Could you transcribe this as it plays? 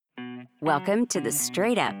Welcome to the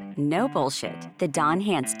Straight Up, No Bullshit, the Don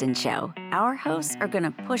Handston Show. Our hosts are going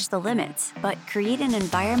to push the limits, but create an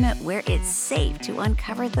environment where it's safe to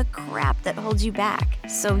uncover the crap that holds you back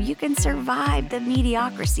so you can survive the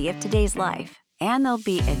mediocrity of today's life. And they'll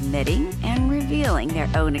be admitting and revealing their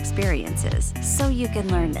own experiences so you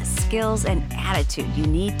can learn the skills and attitude you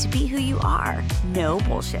need to be who you are. No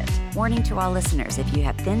bullshit. Warning to all listeners, if you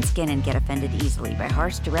have thin skin and get offended easily by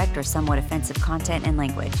harsh, direct, or somewhat offensive content and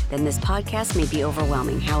language, then this podcast may be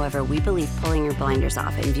overwhelming. However, we believe pulling your blinders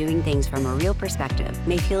off and viewing things from a real perspective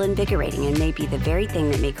may feel invigorating and may be the very thing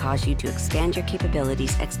that may cause you to expand your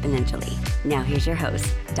capabilities exponentially. Now here's your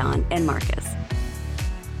hosts, Don and Markus.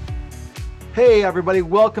 Hey, everybody.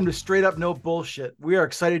 Welcome to Straight Up No Bullshit. We are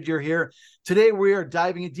excited you're here. Today, we are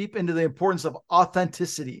diving deep into the importance of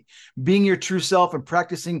authenticity, being your true self and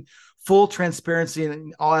practicing full transparency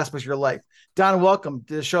in all aspects of your life. Don, welcome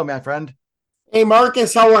to the show, my friend. Hey,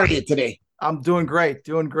 Markus, how are you today? I'm doing great.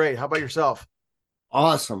 Doing great. How about yourself?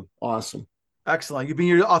 Awesome. Excellent. You being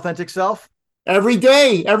your authentic self? Every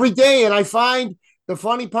day. And I find the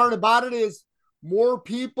funny part about it is more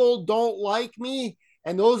people don't like me.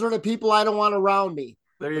 And those are the people I don't want around me.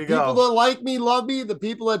 There you go. The people go. that like me, love me. The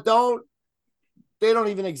people that don't, they don't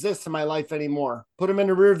even exist in my life anymore. Put them in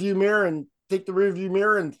the rearview mirror and take the rearview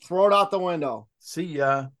mirror and throw it out the window. See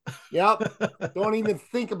ya. Yep. Don't even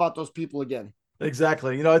think about those people again.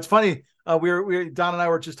 Exactly. You know, it's funny. Don and I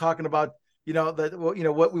were just talking about,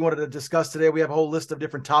 what we wanted to discuss today. We have a whole list of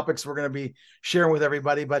different topics we're going to be sharing with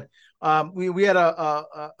everybody. But we had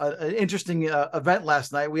an interesting event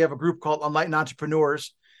last night. We have a group called Enlightened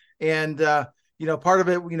Entrepreneurs, and part of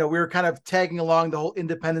it, we were kind of tagging along the whole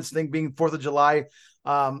independence thing, being 4th of July,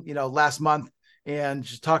 last month, and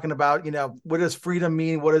just talking about what does freedom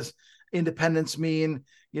mean, what does independence mean,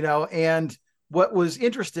 and what was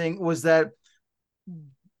interesting was that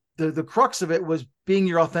the crux of it was being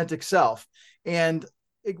your authentic self. And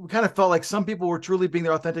it kind of felt like some people were truly being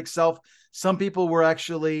their authentic self. Some people were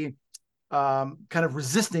actually kind of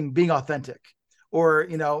resisting being authentic, or,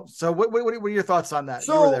 so what are your thoughts on that?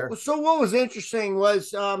 You were there. So what was interesting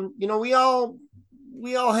was, we all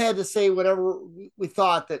had to say whatever we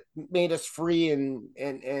thought that made us free and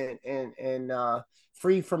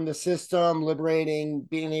free from the system, liberating,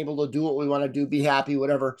 being able to do what we want to do, be happy,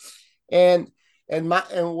 whatever. And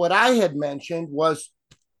what I had mentioned was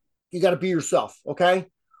you got to be yourself, okay?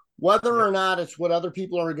 Whether or not it's what other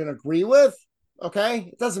people are going to agree with, okay?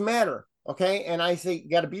 It doesn't matter, okay? And I say you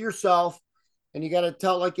got to be yourself, and you got to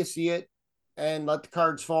tell it like you see it, and let the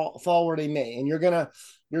cards fall where they may. And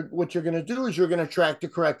what you're gonna do is you're gonna attract the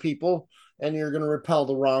correct people, and you're gonna repel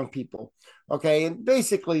the wrong people, okay? And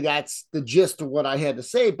basically that's the gist of what I had to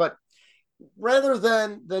say. But rather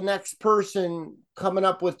than the next person coming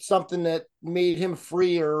up with something that made him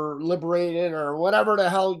free or liberated or whatever the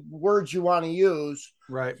hell words you want to use,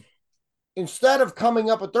 right? Instead of coming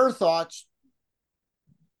up with their thoughts,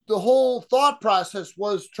 the whole thought process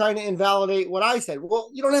was trying to invalidate what I said. Well,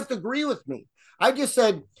 you don't have to agree with me. I just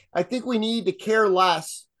said, I think we need to care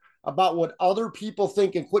less about what other people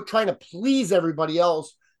think and quit trying to please everybody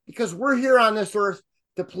else, because we're here on this earth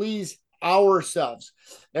to please ourselves.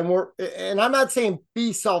 And I'm not saying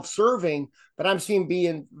be self-serving, but I'm saying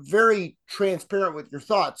being very transparent with your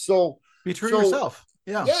thoughts. So be true to yourself.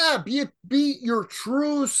 Yeah. Be your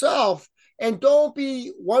true self, and don't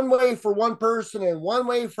be one way for one person and one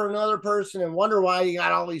way for another person and wonder why you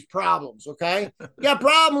got all these problems. Okay. You got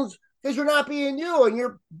problems because you're not being you, and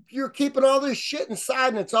you're keeping all this shit inside,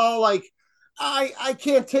 and it's all like, I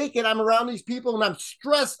can't take it. I'm around these people and I'm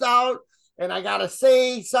stressed out, and I got to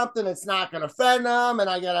say something that's not going to offend them, and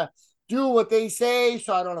I got to do what they say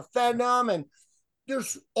so I don't offend them. And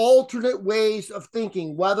there's alternate ways of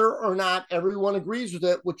thinking, whether or not everyone agrees with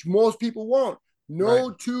it, which most people won't. No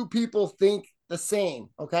right. Two people think the same,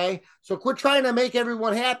 okay? So quit trying to make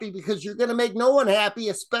everyone happy, because you're going to make no one happy,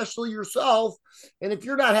 especially yourself. And if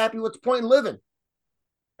you're not happy, what's the point in living?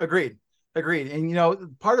 Agreed.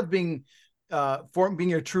 And, part of being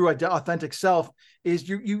your true authentic self is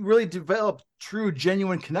you really develop true,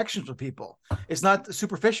 genuine connections with people. It's not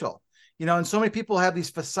superficial, and so many people have these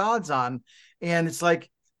facades on, and it's like,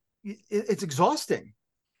 it's exhausting.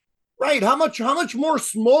 Right. How much more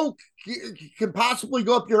smoke can possibly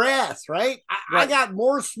go up your ass, right? I got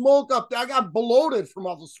more smoke up there. I got bloated from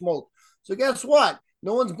all the smoke. So guess what?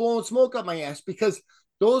 No one's blowing smoke up my ass, because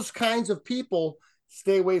those kinds of people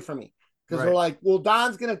stay away from me. Because they're like, well,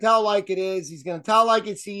 Don's going to tell like it is. He's going to tell like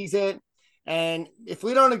he sees it. And if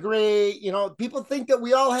we don't agree, people think that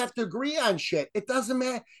we all have to agree on shit. It doesn't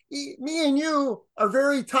matter. Me and you are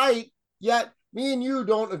very tight, yet me and you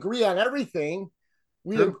don't agree on everything.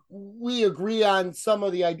 we agree on some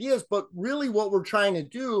of the ideas, but really what we're trying to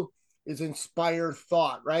do is inspire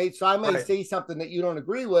thought, right? So I may say something that you don't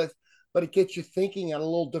agree with, but it gets you thinking on a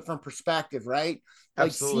little different perspective, right? Like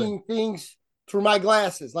Absolutely. seeing things through my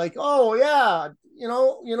glasses, like, oh yeah, you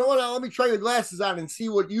know what? Let me try your glasses on and see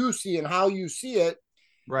what you see and how you see it.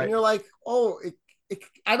 And Right. you're like, oh,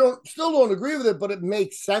 I don't agree with it, but it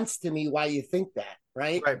makes sense to me why you think that,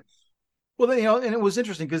 right? Right. Well, then, and it was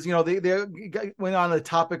interesting because they went on the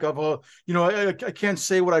topic of I can't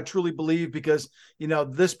say what I truly believe because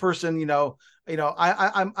this person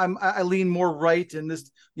I lean more right, and this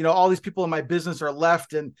all these people in my business are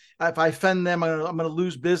left, and if I offend them, I'm gonna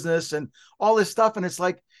lose business and all this stuff, and it's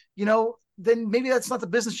like then maybe that's not the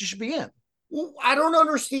business you should be in. Well, I don't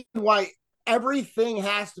understand why everything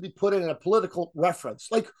has to be put in a political reference.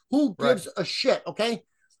 Like, who Right. gives a shit? Okay,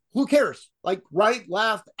 who cares? Like right,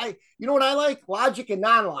 left. You know what I like? Logic and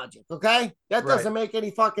non-logic. Okay, that Right. doesn't make any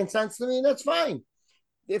fucking sense to me. And that's fine.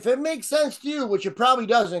 If it makes sense to you, which it probably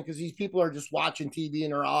doesn't, because these people are just watching TV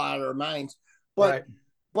and they're all out of their minds. But Right.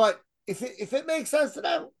 but if it makes sense to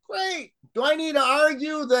them, great. Do I need to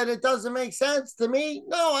argue that it doesn't make sense to me?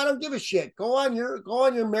 No, I don't give a shit. Go on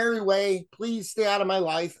your merry way. Please stay out of my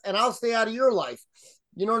life, and I'll stay out of your life.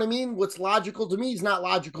 You know what I mean? What's logical to me is not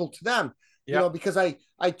logical to them. Yep. Because I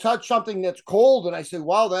touch something that's cold and I say,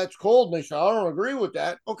 wow, that's cold. And they say, I don't agree with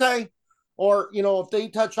that. Okay. Or, if they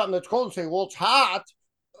touch something that's cold and say, well, it's hot.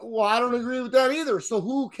 Well, I don't agree with that either. So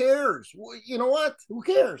who cares? You know what? Who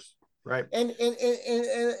cares? Right. And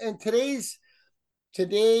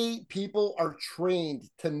today people are trained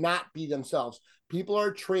to not be themselves. People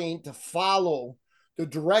are trained to follow the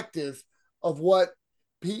directive of what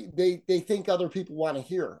they think other people want to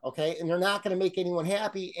hear. Okay. And they're not going to make anyone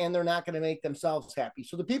happy, and they're not going to make themselves happy.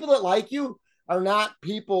 So the people that like you are not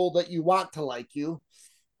people that you want to like you.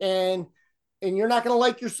 And you're not going to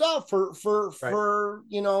like yourself for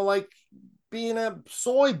like being a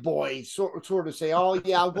soy boy, sort of say, oh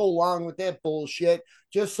yeah, I'll go along with that bullshit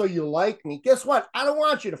just so you like me. Guess what? I don't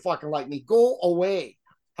want you to fucking like me. Go away.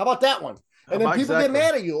 How about that one? And then people get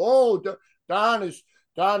mad at you. Oh, Don is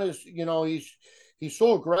he's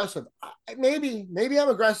so aggressive. Maybe I'm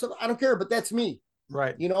aggressive. I don't care, but that's me.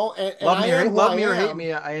 Right. And Love I me am who love I me or hate am.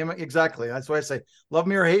 me. I am exactly. That's why I say love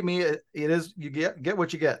me or hate me. It is you get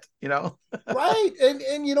what you get. Right.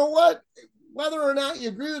 And you know what? Whether or not you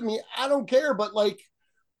agree with me, I don't care. But like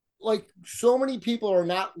so many people are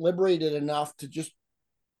not liberated enough to just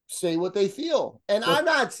say what they feel. And Well, I'm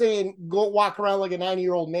not saying go walk around like a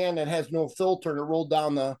 90-year-old man that has no filter to roll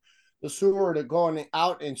down the sewer to go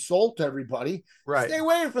out and insult everybody. right. Stay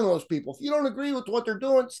away from those people. If you don't agree with what they're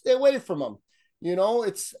doing, stay away from them. It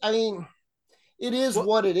is Well,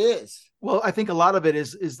 what it is. Well, I think a lot of it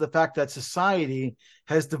is the fact that society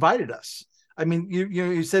has divided us. I mean,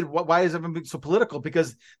 you said why is everyone so political?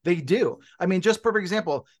 Because they do. I mean, just perfect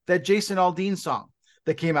example, that Jason Aldean song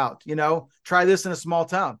that came out. Try this in a small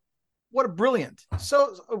town. What a brilliant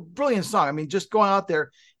song. I mean, just going out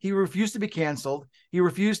there, he refused to be canceled. He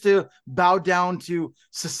refused to bow down to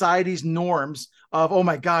society's norms of, oh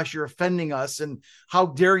my gosh, you're offending us. And how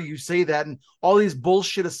dare you say that? And all these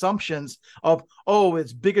bullshit assumptions of, oh,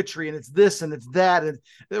 it's bigotry and it's this and it's that. And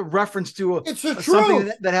a reference to It's the something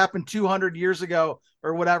truth. that happened 200 years ago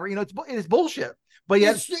or whatever, it's bullshit. But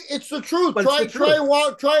yet, It's the truth. but it's the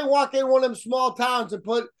truth. Try and walk in one of them small towns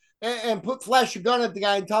and flash a gun at the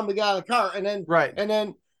guy and tell him to get out of the car, Right. and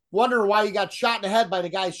then wonder why you got shot in the head by the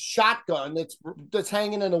guy's shotgun that's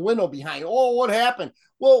hanging in the window behind. Oh, what happened?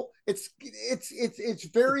 Well, it's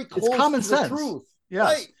very close it's common to sense. The truth.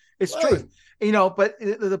 Yes, right. It's right. truth. But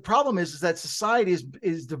the problem is that society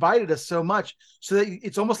is divided us so much so that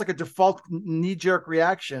it's almost like a default knee-jerk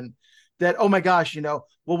reaction that, oh my gosh, well,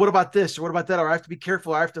 what about this or what about that? Or I have to be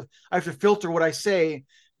careful. I have to filter what I say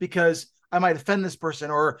because I might offend this person,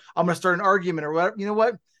 or I'm going to start an argument or whatever. You know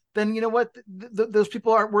what? Then you know what? Those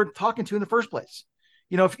people aren't worth talking to in the first place.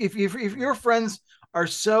 If your friends are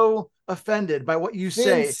so offended by what you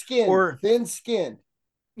say, or thin skinned,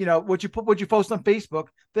 what you post on Facebook,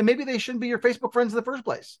 then maybe they shouldn't be your Facebook friends in the first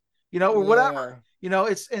place, or whatever.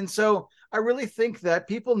 And so I really think that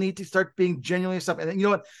people need to start being genuinely stuff. And you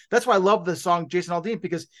know what? That's why I love the song Jason Aldean,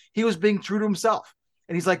 because he was being true to himself.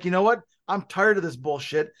 And he's like, you know what? I'm tired of this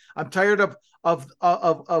bullshit. I'm tired of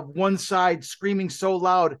one side screaming so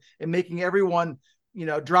loud and making everyone,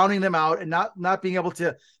 drowning them out and not being able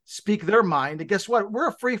to speak their mind. And guess what? We're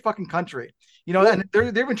a free fucking country, and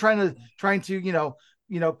they've been trying to,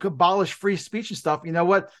 abolish free speech and stuff. You know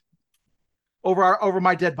what? Over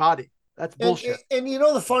my dead body. That's bullshit. And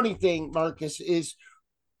the funny thing, Markus, is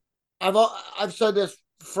I've said this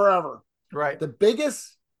forever. Right. The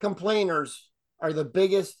biggest complainers are the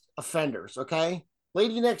biggest offenders. Okay.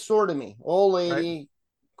 Lady next door to me, old lady, Right.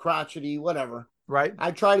 crotchety, whatever. Right.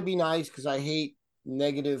 I try to be nice because I hate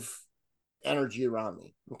negative energy around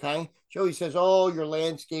me. Okay. She always says, oh, your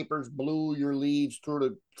landscapers blew your leaves through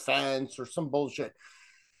the fence or some bullshit.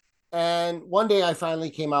 And one day I finally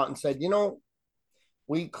came out and said,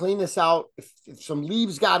 we clean this out. If some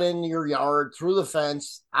leaves got in your yard through the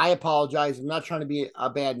fence, I apologize. I'm not trying to be a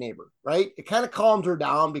bad neighbor, right? It kind of calmed her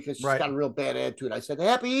down because she's Right. got a real bad attitude. I said,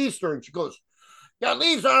 Happy Easter. And she goes, yeah,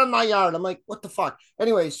 leaves are in my yard. I'm like, what the fuck?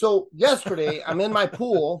 Anyway, so yesterday I'm in my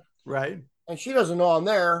pool Right. and she doesn't know I'm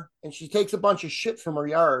there. And she takes a bunch of shit from her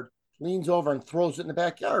yard, leans over and throws it in the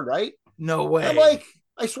backyard, right? No And I'm way. like,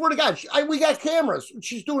 I swear to God, we got cameras.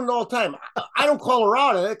 She's doing it all the time. I don't call her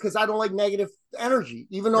out on it because I don't like negative energy.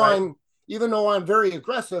 Right. Even though I'm very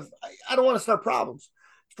aggressive, I don't want to start problems.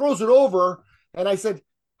 She throws it over, and I said,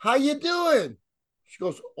 "How you doing?" She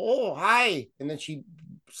goes, "Oh, hi," and then she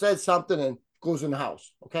says something and goes in the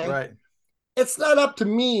house. Okay, Right. it's not up to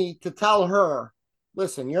me to tell her,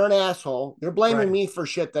 "Listen, you're an asshole. You're blaming Right. me for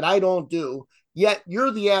shit that I don't do. Yet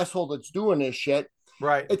you're the asshole that's doing this shit."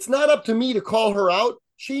 Right. It's not up to me to call her out.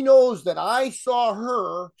 She knows that I saw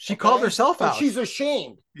her. She called Okay. herself And out. she's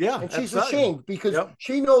ashamed. Yeah, And she's absolutely. ashamed because Yep.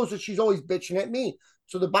 she knows that she's always bitching at me.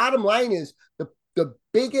 So the bottom line is the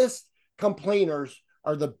biggest complainers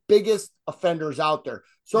are the biggest offenders out there.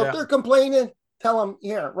 So if Yeah. they're complaining, tell them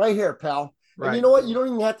here, right here, pal. And you Right. know what? You don't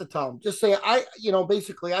even have to tell them. Just say,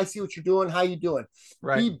 basically, I see what you're doing. How you doing?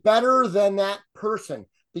 Right. Be better than that person.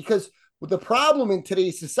 Because the problem in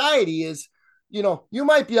today's society is, you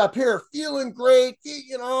might be up here feeling great,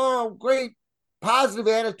 great positive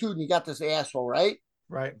attitude, and you got this asshole, right?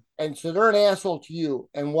 Right. And so they're an asshole to you.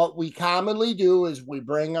 And what we commonly do is we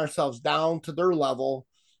bring ourselves down to their level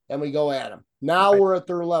and we go at them. Now Right. we're at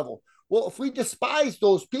their level. Well, if we despise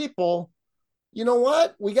those people, you know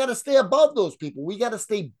what? We got to stay above those people. We got to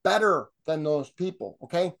stay better than those people.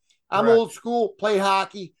 Okay. I'm old Correct. school, played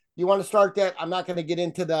hockey. You want to start that? I'm not going to get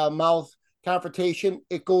into the mouth confrontation.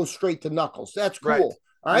 It goes straight to knuckles. That's Right. cool.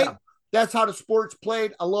 All right. Yeah. That's how the sport's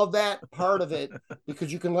played. I love that part of it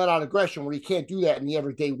because you can let out aggression where you can't do that in the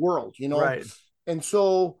everyday world. Right. And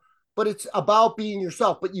so, but it's about being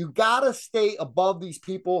yourself. But you got to stay above these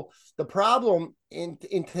people. The problem in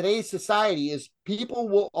today's society is people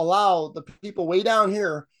will allow the people way down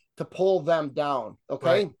here to pull them down.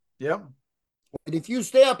 Right. Okay. Yep. And if you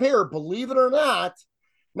stay up here, believe it or not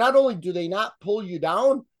only do they not pull you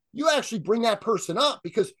down, you actually bring that person up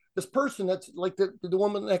because this person that's like the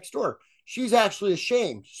woman next door, she's actually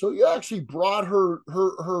ashamed. So you actually brought her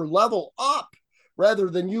level up rather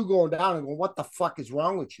than you going down and going, what the fuck is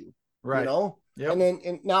wrong with you? Right. Yep.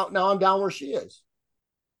 And now I'm down where she is.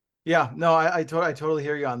 Yeah. No, I totally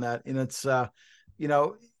hear you on that. And it's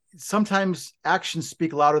sometimes actions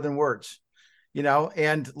speak louder than words.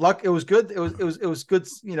 And luck, it was good. It was good.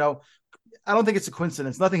 I don't think it's a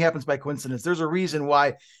coincidence. Nothing happens by coincidence. There's a reason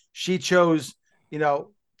why she chose,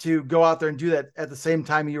 to go out there and do that at the same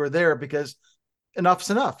time you were there, because enough's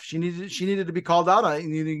enough. She needed to be called out on it.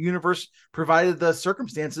 And the universe provided the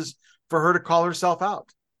circumstances for her to call herself out.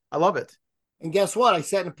 I love it. And guess what? I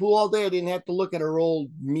sat in the pool all day. I didn't have to look at her old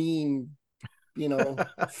mean,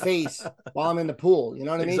 face while I'm in the pool. You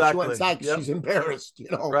know what I mean? She went Exactly. inside because Yep. she's embarrassed,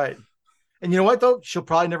 Right. And you know what though? She'll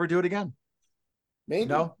probably never do it again.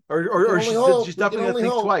 Maybe. Or she's definitely going to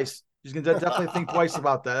think hope. twice. She's going to definitely think twice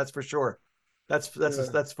about that. That's for sure. That's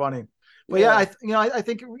funny. But Yeah. I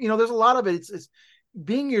think there's a lot of it. It's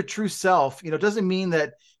being your true self. Doesn't mean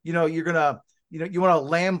that you're gonna you want to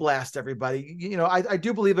lamb-blast everybody. I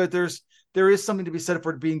do believe that there is something to be said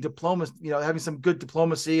for being diplomacy. Having some good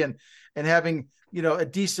diplomacy and having a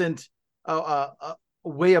decent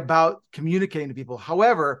way about communicating to people.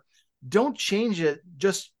 However, don't change it.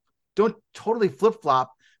 Just don't totally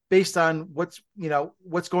flip-flop based on what's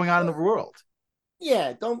going on in the world.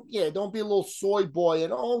 Don't be a little soy boy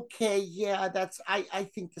and okay, yeah, I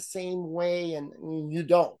think the same way, and you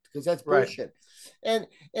don't, because that's Right. bullshit. And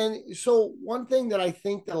so one thing that I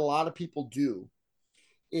think that a lot of people do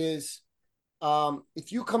is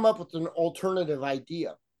if you come up with an alternative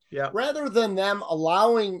idea, Yeah. rather than them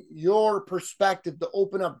allowing your perspective to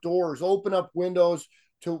open up doors, open up windows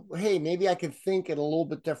to, hey, maybe I can think at a little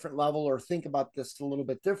bit different level or think about this a little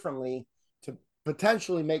bit differently to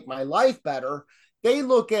potentially make my life better. They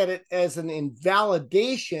look at it as an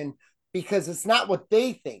invalidation because it's not what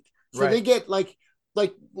they think. So Right. they get like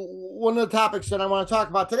one of the topics that I want to talk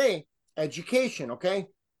about today, education. Okay.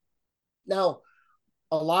 Now,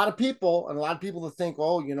 a lot of people that think,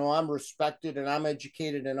 oh, I'm respected and I'm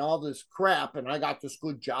educated and all this crap, and I got this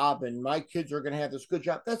good job and my kids are going to have this good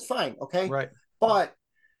job. That's fine. Okay. Right. But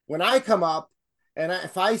when I come up and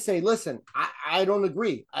if I say, listen, I don't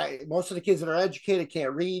agree. Most of the kids that are educated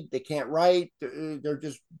can't read, they can't write.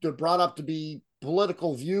 They're brought up to be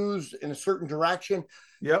political views in a certain direction.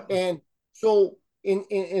 Yep. And so in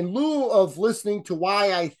lieu of listening to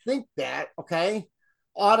why I think that, okay,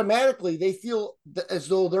 automatically they feel as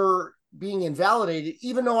though they're being invalidated,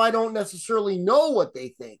 even though I don't necessarily know what they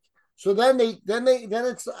think. So then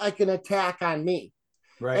it's like an attack on me.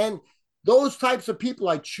 Right. And those types of people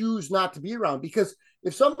I choose not to be around, because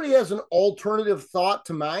if somebody has an alternative thought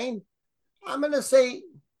to mine, I'm going to say,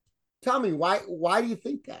 tell me why do you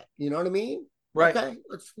think that? You know what I mean? Right. Okay,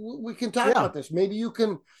 we can talk about this. Maybe you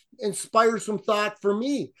can inspire some thought for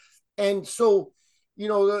me. And so,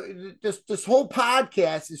 this whole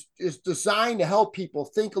podcast is designed to help people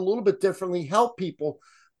think a little bit differently, help people,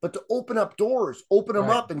 but to open up doors, open them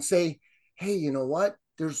up and say, hey, you know what?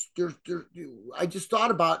 I just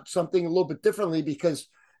thought about something a little bit differently, because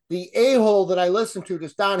the a-hole that I listened to,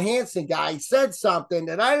 this Don Handston guy, said something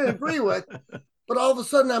that I didn't agree with, but all of a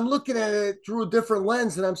sudden I'm looking at it through a different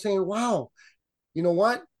lens and I'm saying, wow, you know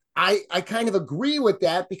what? I kind of agree with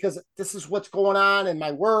that, because this is what's going on in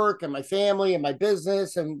my work and my family and my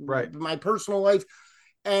business and my personal life.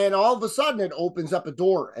 And all of a sudden it opens up a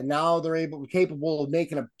door, and now they're capable of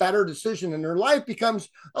making a better decision, and their life becomes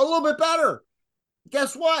a little bit better.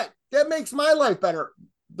 Guess what? That makes my life better.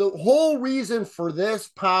 The whole reason for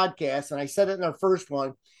this podcast, and I said it in our first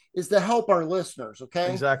one, is to help our listeners.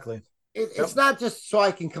 Okay. Exactly. It's not just so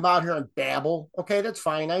I can come out here and babble. Okay, that's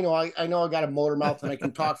fine. I know I got a motor mouth and I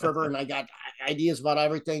can talk forever and I got ideas about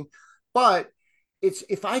everything. But it's,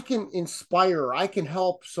 if I can inspire, I can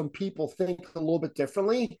help some people think a little bit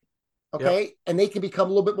differently. Okay. And they can become a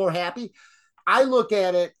little bit more happy. I look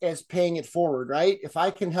at it as paying it forward, right? If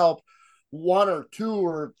I can help 1 or 2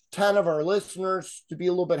 or 10 of our listeners to be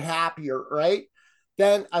a little bit happier, right?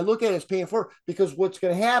 Then I look at it as paying forward, because what's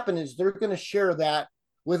going to happen is they're going to share that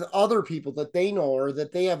with other people that they know or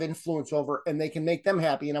that they have influence over, and they can make them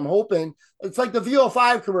happy. And I'm hoping it's like the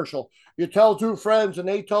VO5 commercial. You tell 2 friends and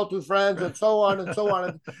they tell 2 friends and so on and so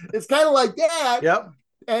on. It's kind of like that. Yep.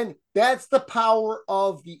 And that's the power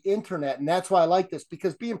of the internet. And that's why I like this,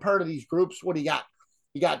 because being part of these groups, what do you got?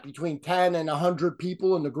 You got between 10 and 100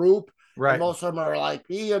 people in the group. Right. And most of them are like,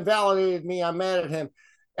 he invalidated me, I'm mad at him.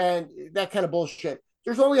 And that kind of bullshit.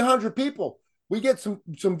 There's only 100 people. We get some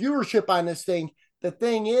viewership on this thing. The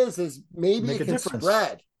thing is maybe it can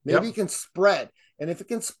spread. Maybe it can spread. And if it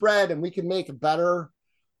can spread and we can make a better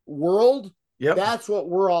world, that's what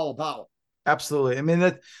we're all about. Absolutely. I mean,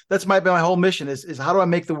 that's my whole mission is how do I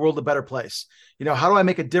make the world a better place? How do I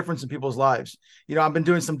make a difference in people's lives? I've been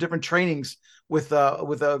doing some different trainings with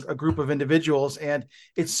a group of individuals, and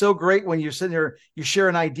it's so great when you're sitting there, you share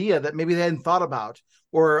an idea that maybe they hadn't thought about,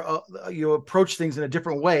 or you approach things in a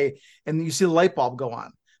different way, and you see the light bulb go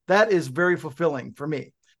on. That is very fulfilling for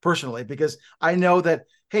me personally, because I know that,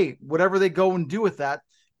 hey, whatever they go and do with that,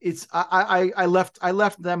 it's I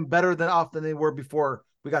left them better than off than they were before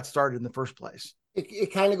we got started in the first place.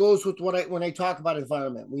 It kind of goes with when I talk about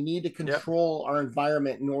environment. We need to control our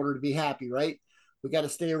environment in order to be happy, right? We got to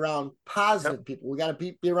stay around positive people. We got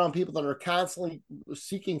to be around people that are constantly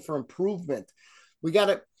seeking for improvement. We got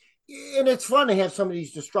to, and it's fun to have some of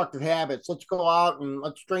these destructive habits. Let's go out and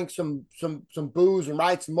let's drink some booze and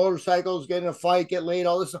ride some motorcycles, get in a fight, get laid,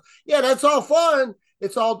 all this stuff. Yeah, that's all fun.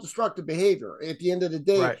 It's all destructive behavior. At the end of the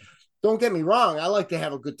day, don't get me wrong, I like to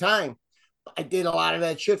have a good time. I did a lot of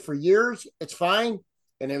that shit for years. It's fine.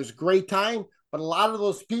 And it was a great time. But a lot of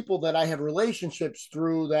those people that I have relationships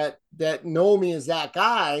through that know me as that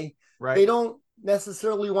guy, they don't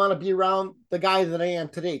necessarily want to be around the guy that I am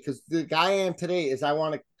today. Because the guy I am today is, I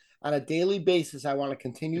want to, on a daily basis, I want to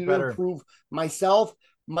continue to improve myself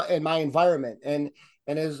and my environment. And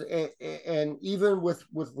even with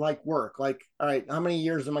like work, like, all right, how many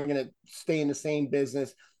years am I going to stay in the same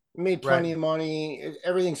business? I made plenty of money.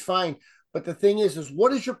 Everything's fine. But the thing is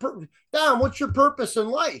what is your purpose? Don, what's your purpose in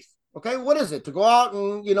life? Okay, what is it? To go out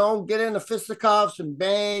and, get into fisticuffs and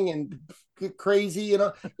bang and get crazy,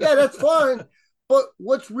 Yeah, that's fun. But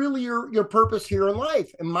what's really your purpose here in life?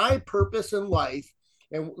 And my purpose in life,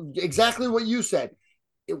 and exactly what you said,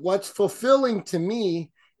 what's fulfilling to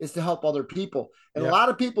me is to help other people. And a lot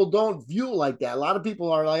of people don't view it like that. A lot of people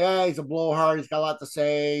are like, he's a blowhard. He's got a lot to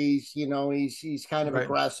say. He's kind of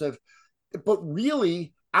aggressive. But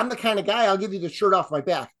really, I'm the kind of guy, I'll give you the shirt off my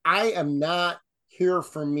back. I am not here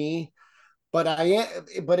for me. but I am,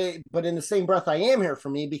 but in the same breath, I am here for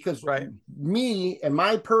me because Right. me and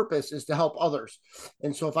my purpose is to help others.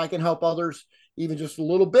 And so if I can help others even just a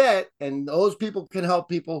little bit, and those people can help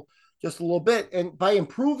people just a little bit, and by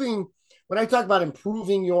improving, when I talk about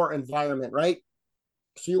improving your environment, right?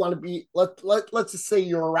 So you want to be, let's just say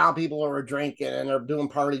you're around people who are drinking and are doing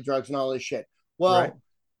party drugs and all this shit. Right. Well,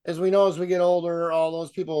 as we know, as we get older, all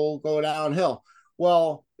those people go downhill.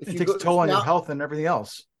 Well, if It you takes go a toll on your now, health and everything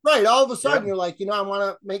else. right, all of a sudden Yep. you're like, I want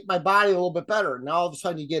to make my body a little bit better. Now all of a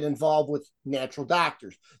sudden you get involved with natural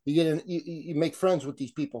doctors. You get in, you make friends with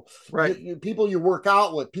these people. Right. People you work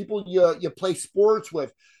out with, people you play sports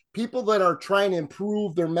with, people that are trying to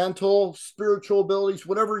improve their mental, spiritual abilities,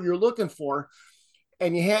 whatever you're looking for,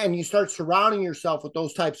 and you start surrounding yourself with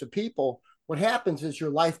those types of people. What happens is your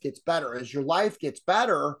life gets better. As your life gets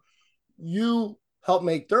better, you help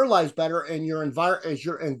make their lives better, and as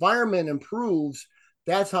your environment improves,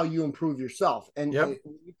 that's how you improve yourself. And Yep.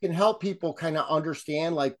 you can help people kind of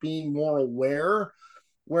understand, like being more aware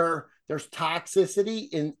where there's toxicity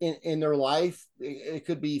in their life. It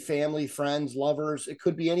could be family, friends, lovers, it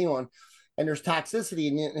could be anyone. And there's toxicity.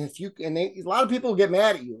 And if you, and they, a lot of people get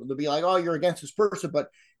mad at you. They'll be like, oh, you're against this person. But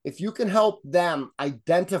if you can help them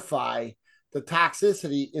identify the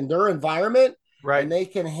toxicity in their environment, Right. and they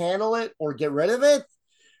can handle it or get rid of it,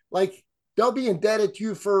 like they'll be indebted to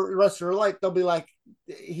you for the rest of their life. They'll be like,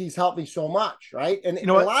 he's helped me so much, right? And You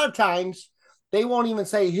know a what? lot of times they won't even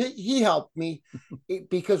say he helped me,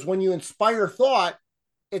 because when you inspire thought,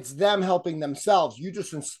 it's them helping themselves. You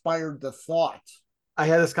just inspired the thought. I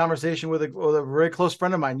had this conversation with a very close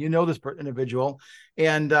friend of mine. You know this individual,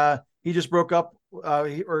 and he just broke up.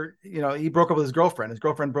 He broke up with his girlfriend. His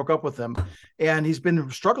girlfriend broke up with him, and he's been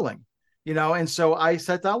struggling. And so I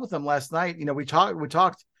sat down with him last night. We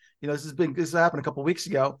talked. This happened a couple of weeks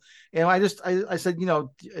ago, and I said,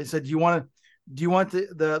 do you want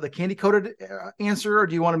the candy coated answer, or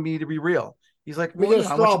do you want me to be real? He's like, Let me well, get a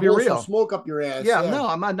I want you straw, to be blow some real. smoke up your ass. Yeah, Yeah. no,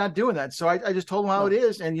 I'm not doing that. So I just told him how No. it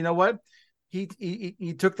is, and you know what? He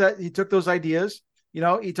took those ideas.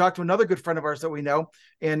 He talked to another good friend of ours that we know,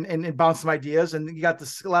 and bounced some ideas, and he got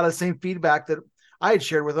a lot of the same feedback that I had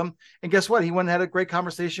shared with him. And guess what? He went and had a great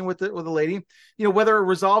conversation with the lady. Whether it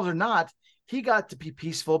resolves or not, he got to be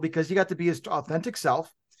peaceful because he got to be his authentic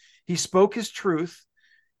self. He spoke his truth.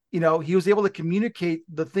 He was able to communicate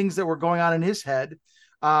the things that were going on in his head.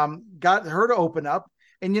 Got her to open up,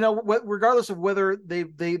 and regardless of whether they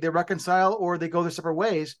reconcile or they go their separate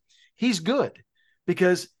ways, he's good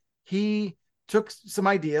because he took some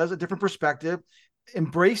ideas, a different perspective,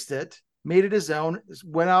 embraced it, made it his own,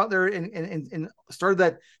 went out there and started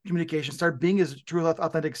that communication, started being his true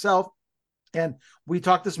authentic self. And we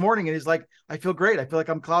talked this morning, and he's like, I feel great. I feel like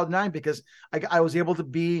I'm cloud nine because I was able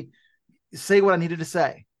to say what I needed to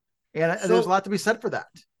say. And there's a lot to be said for that.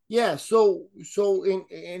 Yeah, so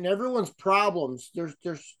in everyone's problems, there's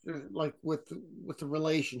like with the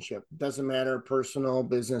relationship, doesn't matter, personal,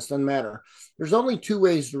 business, doesn't matter. There's only two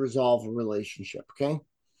ways to resolve a relationship, okay?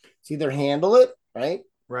 It's either handle it, right?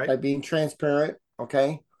 Right. By being transparent,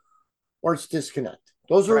 okay? Or it's disconnect.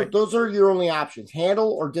 Those Right. are your only options,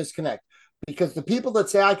 handle or disconnect. Because the people that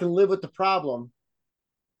say I can live with the problem,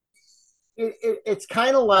 it's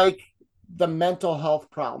kind of like the mental health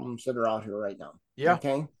problems that are out here right now. Yeah.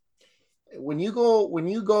 Okay. When you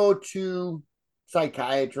go to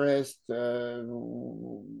psychiatrist,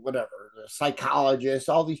 whatever, psychologist,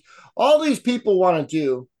 all these people want to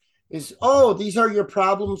do is, oh, these are your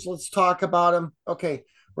problems, let's talk about them. Okay,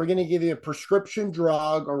 we're going to give you a prescription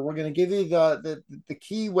drug, or we're going to give you the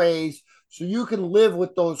key ways so you can live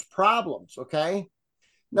with those problems. Okay,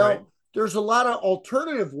 now Right. there's a lot of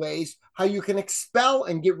alternative ways how you can expel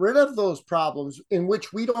and get rid of those problems, in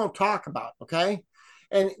which we don't talk about. Okay,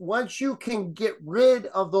 and once you can get rid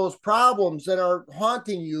of those problems that are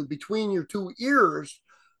haunting you between your two ears,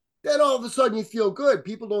 then all of a sudden you feel good.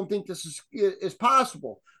 People don't think this is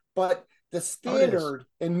possible, but the standard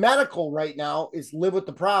in medical right now is live with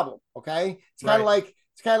the problem. Okay, it's kind of Right.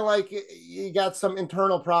 like you got some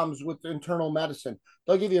internal problems with internal medicine.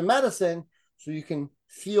 They'll give you medicine so you can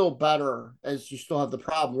feel better as you still have the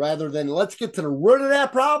problem, rather than let's get to the root of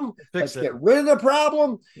that problem. Fix Let's it. get rid of the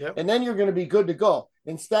problem, Yep. and then you're going to be good to go.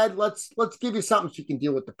 Instead, let's give you something so you can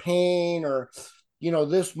deal with the pain, or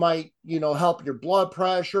this might help your blood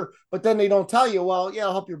pressure. But then they don't tell you, well, yeah,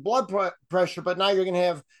 it'll help your blood pressure, but now you're going to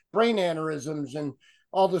have brain aneurysms and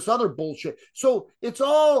all this other bullshit. So it's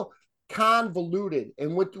all convoluted.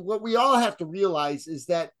 And what we all have to realize is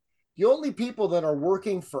that the only people that are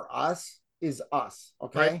working for us is us.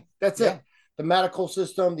 Okay. Right. That's Yeah. it. The medical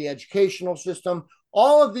system, the educational system,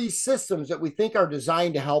 all of these systems that we think are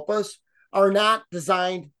designed to help us are not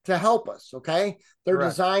designed to help us. Okay. They're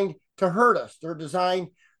Correct. designed to hurt us. They're designed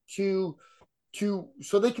to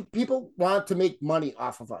so they can, people want to make money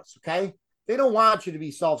off of us. Okay. They don't want you to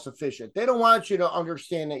be self-sufficient. They don't want you to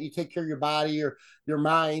understand that you take care of your body or your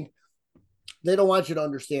mind. They don't want you to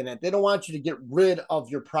understand that. They don't want you to get rid of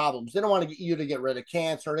your problems. They don't want you to get rid of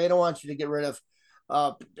cancer. They don't want you to get rid of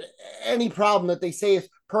uh, any problem that they say is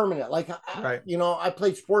permanent. Like, Right. I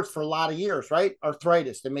played sports for a lot of years, right?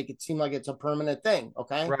 Arthritis. They make it seem like it's a permanent thing.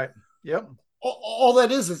 Okay. Right. Yep. All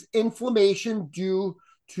that is inflammation due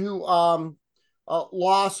to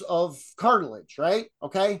loss of cartilage, right?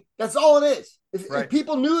 Okay. That's all it is. If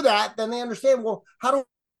people knew that, then they understand, well, how do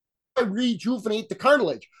I rejuvenate the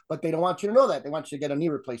cartilage? But they don't want you to know that. They want you to get a knee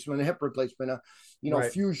replacement, a hip replacement,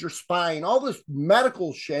 fuse your spine, all this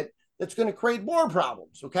medical shit that's going to create more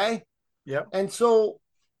problems. Okay. Yep. And so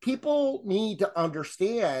people need to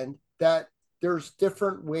understand that there's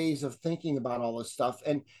different ways of thinking about all this stuff.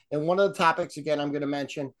 And one of the topics, again, I'm going to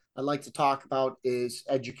mention, I'd like to talk about is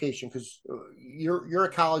education, because you're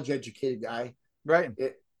a college educated guy. Right.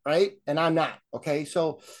 Right. And I'm not. Okay.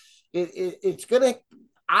 So it's going to,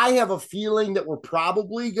 I have a feeling that we're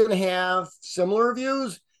probably going to have similar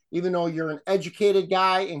views, even though you're an educated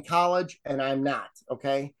guy in college and I'm not.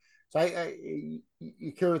 Okay. So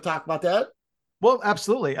you care to talk about that? Well,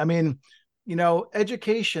 absolutely. I mean,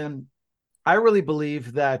 education, I really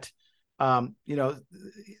believe that,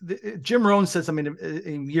 Jim Rohn said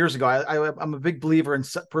something years ago. I'm a big believer in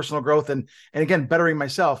personal growth and again, bettering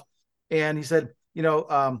myself. And he said,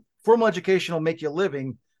 formal education will make you a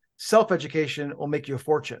living. Self-education will make you a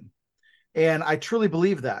fortune. And I truly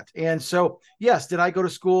believe that. And so, yes, did I go to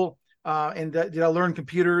school and did I learn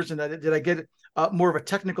computers and did I get more of a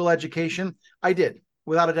technical education? I did,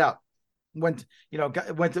 without a doubt. Went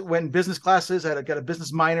in business classes. I got a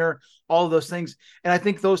business minor, all of those things. And I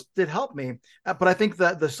think those did help me. But I think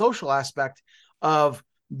that the social aspect of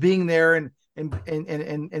being there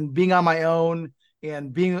and being on my own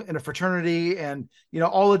and being in a fraternity and,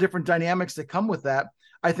 all the different dynamics that come with that,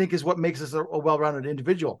 I think is what makes us a well-rounded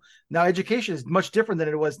individual. Now, education is much different than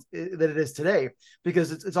it is today,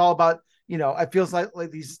 because it's all about, it feels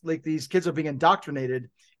like these kids are being indoctrinated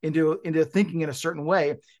into thinking in a certain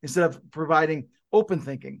way instead of providing open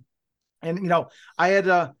thinking. And, I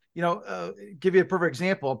had give you a perfect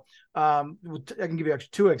example. I can give you actually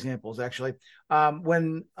two examples, actually.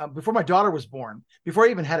 When before my daughter was born, before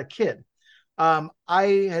I even had a kid,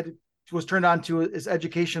 I was turned on to this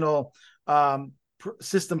educational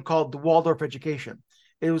system called the Waldorf education.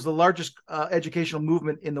 It was the largest educational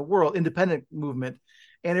movement in the world, independent movement.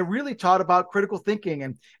 And it really taught about critical thinking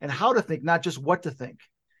and how to think, not just what to think.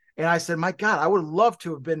 And I said, my God, I would love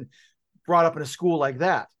to have been brought up in a school like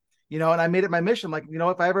that. And I made it my mission. I'm like,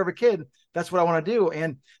 if I ever have a kid, that's what I want to do.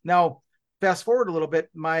 And now fast forward a little bit,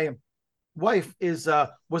 my wife was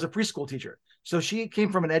a preschool teacher. So she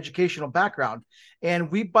came from an educational background,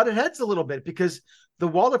 and we butted heads a little bit because the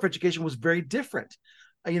Waldorf education was very different,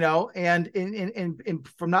 and in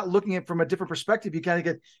from not looking at it from a different perspective, you kind of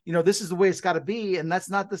get, this is the way it's got to be. And that's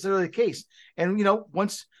not necessarily the case. And,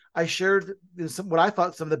 once I shared what I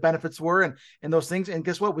thought some of the benefits were and those things, and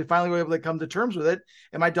guess what? We finally were able to come to terms with it.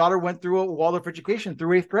 And my daughter went through a Waldorf education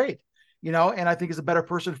through 8th grade, and I think is a better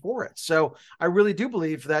person for it. So I really do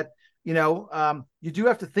believe that, you do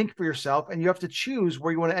have to think for yourself, and you have to choose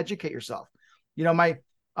where you want to educate yourself. My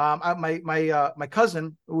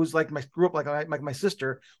cousin, who was grew up like my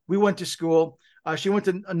sister, we went to school. She went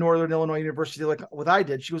to Northern Illinois University, like what I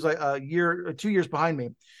did. She was like a year or 2 years behind me,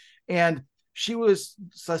 and she was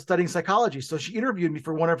studying psychology. So she interviewed me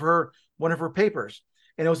for one of her papers,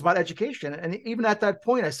 and it was about education. And even at that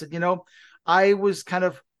point, I said, I was kind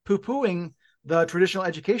of poo-pooing the traditional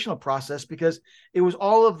educational process, because it was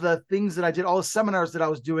all of the things that I did, all the seminars that I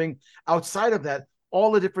was doing outside of that,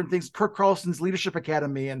 all the different things, Kirk Carlson's Leadership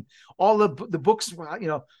Academy, and all the books,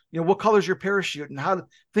 what color's your parachute, and how to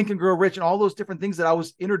think and grow rich, and all those different things that I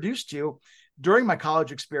was introduced to during my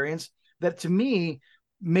college experience that to me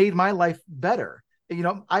made my life better.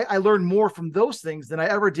 I learned more from those things than I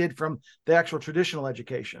ever did from the actual traditional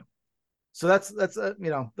education. So that's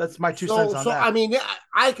my 2 cents on that. So I mean,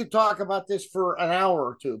 I could talk about this for an hour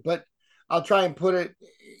or two, but I'll try and put it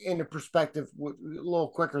into perspective a little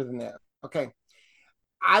quicker than that. Okay.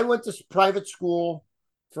 I went to private school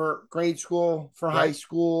for grade school, for high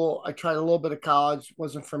school. I tried a little bit of college.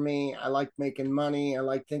 Wasn't for me. I liked making money. I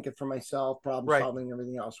liked thinking for myself, problem solving,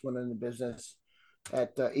 everything else. Went into business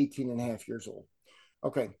at 18 and a half years old.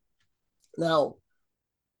 Okay. Now,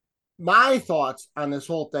 my thoughts on this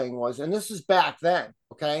whole thing was, and this is back then,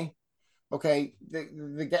 okay? Okay,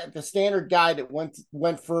 the standard guy that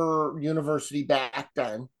went for university back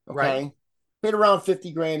then, Right. okay, paid around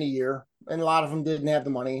 50 grand a year, and a lot of them didn't have the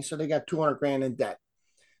money, so they got 200 grand in debt.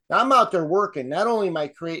 Now I'm out there working. Not only am I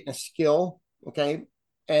creating a skill, okay,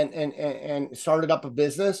 and started up a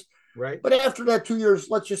business, Right. but after that 2 years,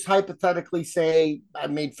 let's just hypothetically say I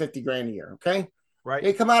made 50 grand a year, okay. Right.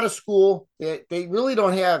 They come out of school, they really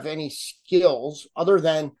don't have any skills other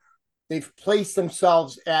than they've placed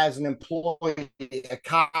themselves as an employee, a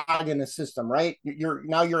cog in the system, right?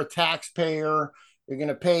 You're a taxpayer. You're going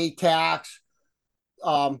to pay tax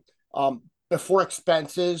um, before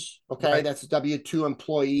expenses. Okay, Right. that's a W-2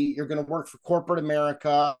 employee. You're going to work for corporate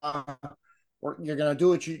America, or you're going to do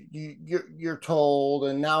what you're told.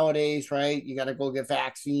 And nowadays, right, you got to go get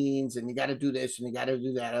vaccines, and you got to do this, and you got to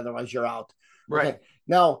do that. Otherwise, you're out. Right. Okay,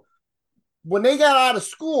 now when they got out of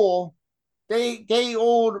school, they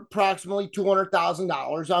owed approximately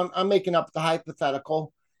 $200,000. I'm making up the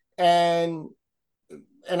hypothetical, and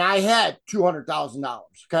I had $200,000.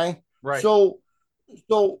 Okay, Right. so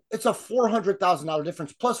it's a $400,000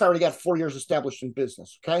 difference. Plus, I already got 4 years established in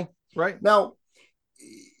business. Okay, Right. now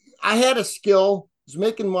I had a skill, was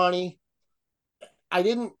making money. I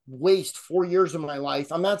didn't waste 4 years of my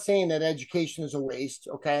life. I'm not saying that education is a waste.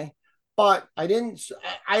 Okay, but I didn't.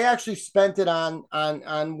 I actually spent it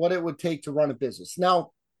on what it would take to run a business.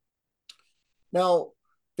 Now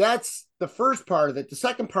that's the first part of it. The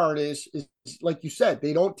second part is like you said,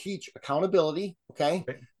 they don't teach accountability. Okay,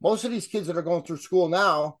 Right. most of these kids that are going through school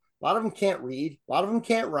now, a lot of them can't read, a lot of them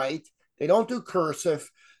can't write. They don't do cursive.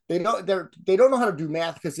 They don't know how to do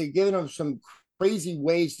math because they've given them some crazy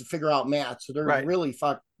ways to figure out math. So they're Right. really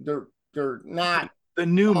they're not The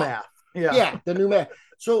new uh, math. Yeah. yeah, the new math.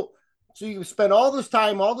 So you spend all this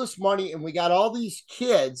time, all this money, and we got all these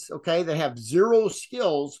kids, okay, that have zero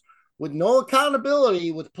skills, with no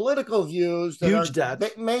accountability, with political views Huge debt.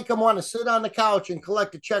 that make them want to sit on the couch and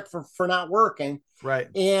collect a check for not working. Right.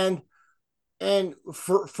 And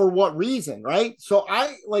for what reason, right? So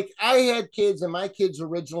I had kids, and my kids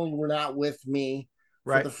originally were not with me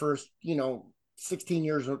for Right. the first 16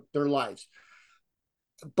 years of their lives.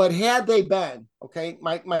 But had they been, okay,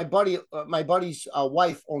 my buddy's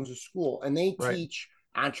wife owns a school, and they Right. teach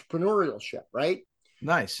entrepreneurship, right?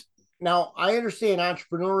 Nice. Now I understand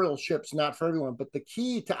entrepreneurship's not for everyone, but the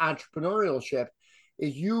key to entrepreneurship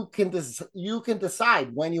is you can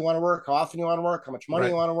decide when you want to work, how often you want to work, how much money Right.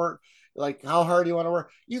 you want to work, like how hard you want to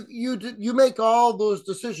work. You make all those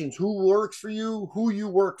decisions. Who works for you, who you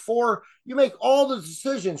work for. You make all the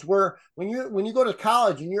decisions. Where when you go to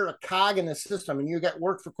college and you're a cog in the system and you get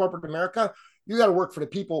work for corporate America, you got to work for the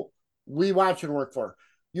people we want you to work for.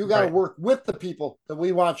 You got to Right. work with the people that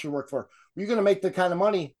we want you to work for. You're going to make the kind of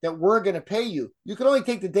money that we're going to pay you. You can only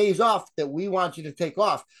take the days off that we want you to take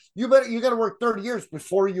off. You got to work 30 years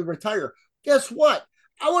before you retire. Guess what?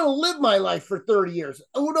 I want to live my life for 30 years.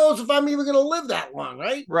 Who knows if I'm even going to live that long,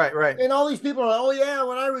 right? Right. Right. And all these people are like, oh yeah,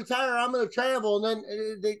 when I retire, I'm going to travel. And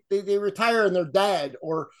then they retire and they're dead,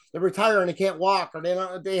 or they retire and they can't walk, or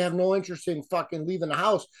they have no interest in fucking leaving the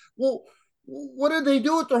house. Well, what did they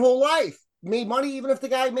do with their whole life? Made money, even if the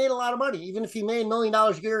guy made a lot of money, even if he made $1 million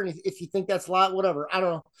a year, and if you think that's a lot, whatever, I don't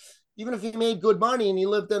know. Even if he made good money and he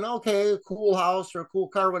lived in a cool house or a cool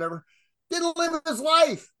car, whatever, didn't live his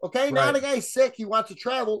life. Okay, now Right. the guy's sick, he wants to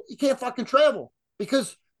travel, he can't fucking travel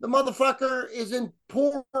because the motherfucker is in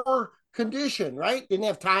poor condition, right? Didn't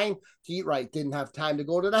have time to eat right, didn't have time to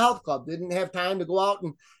go to the health club, didn't have time to go out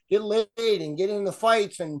and get laid and get in the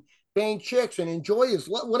fights and bang chicks and enjoy his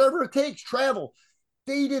whatever it takes, travel.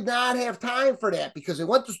 They did not have time for that because they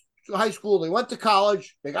went to high school, they went to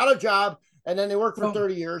college, they got a job, and then they worked for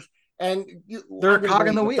 30 years. And they're a cog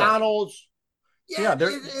in the wheel. McDonald's. Yeah,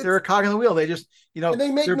 they're a cog in the wheel. They just, and they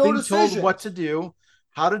make they're no being decisions. told what to do,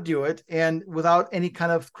 how to do it, and without any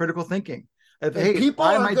kind of critical thinking. Hey, people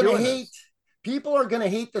why am are I going to doing hate. this? People are going to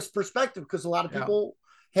hate this perspective because a lot of Yeah. people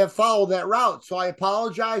have followed that route. So I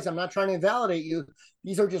apologize. I'm not trying to invalidate you.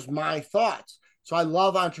 These are just my thoughts. So I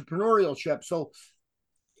love entrepreneurship. So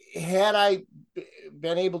had I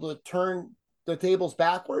been able to turn the tables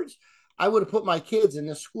backwards, I would have put my kids in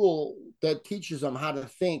this school that teaches them how to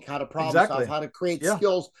think, how to problem Exactly. solve, how to create Yeah.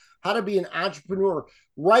 skills, how to be an entrepreneur.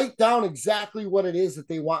 Write down exactly what it is that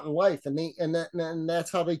they want in life, and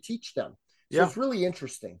that's how they teach them. So Yeah. it's really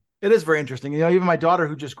interesting. It is very interesting. Even my daughter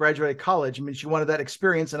who just graduated college, I mean, she wanted that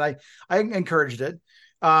experience, and I encouraged it.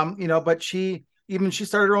 But she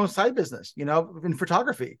started her own side business, in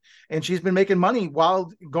photography, and she's been making money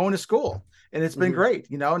while going to school, and it's been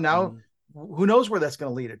great. Now who knows where that's going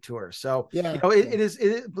to lead it to her. So, Yeah. it is,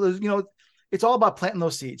 it's all about planting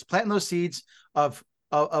those seeds of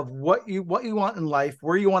of what you want in life,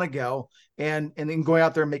 where you want to go, and then going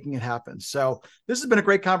out there and making it happen. So this has been a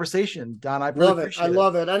great conversation, Don. I really appreciate it. I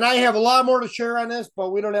love it. And I have a lot more to share on this, but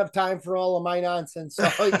we don't have time for all of my nonsense.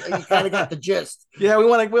 So you kind of got the gist. Yeah, we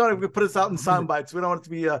want to put this out in sound bites. We don't want it to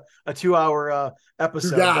be a 2-hour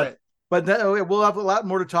episode. You got it. But we'll have a lot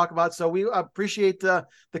more to talk about. So we appreciate the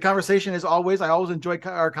conversation as always. I always enjoy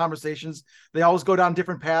our conversations. They always go down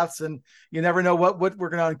different paths, and you never know what we're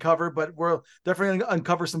going to uncover, but we're definitely going to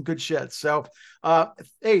uncover some good shit. So,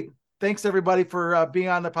 hey, thanks everybody for being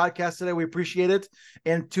on the podcast today. We appreciate it.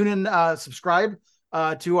 And tune in, subscribe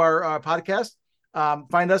to our podcast.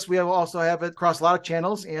 Find us. We also have it across a lot of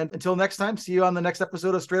channels. And until next time, see you on the next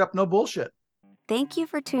episode of Straight Up No Bullshit. Thank you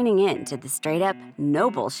for tuning in to the Straight Up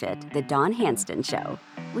No Bullshit, the Dawn Handston Show.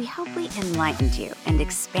 We hope we enlightened you and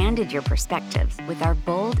expanded your perspectives with our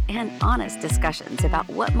bold and honest discussions about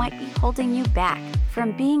what might be holding you back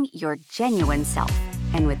from being your genuine self.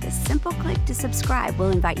 And with a simple click to subscribe,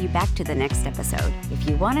 we'll invite you back to the next episode. If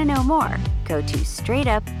you want to know more, go to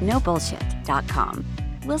straightupnobullshit.com.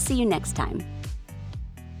 We'll see you next time.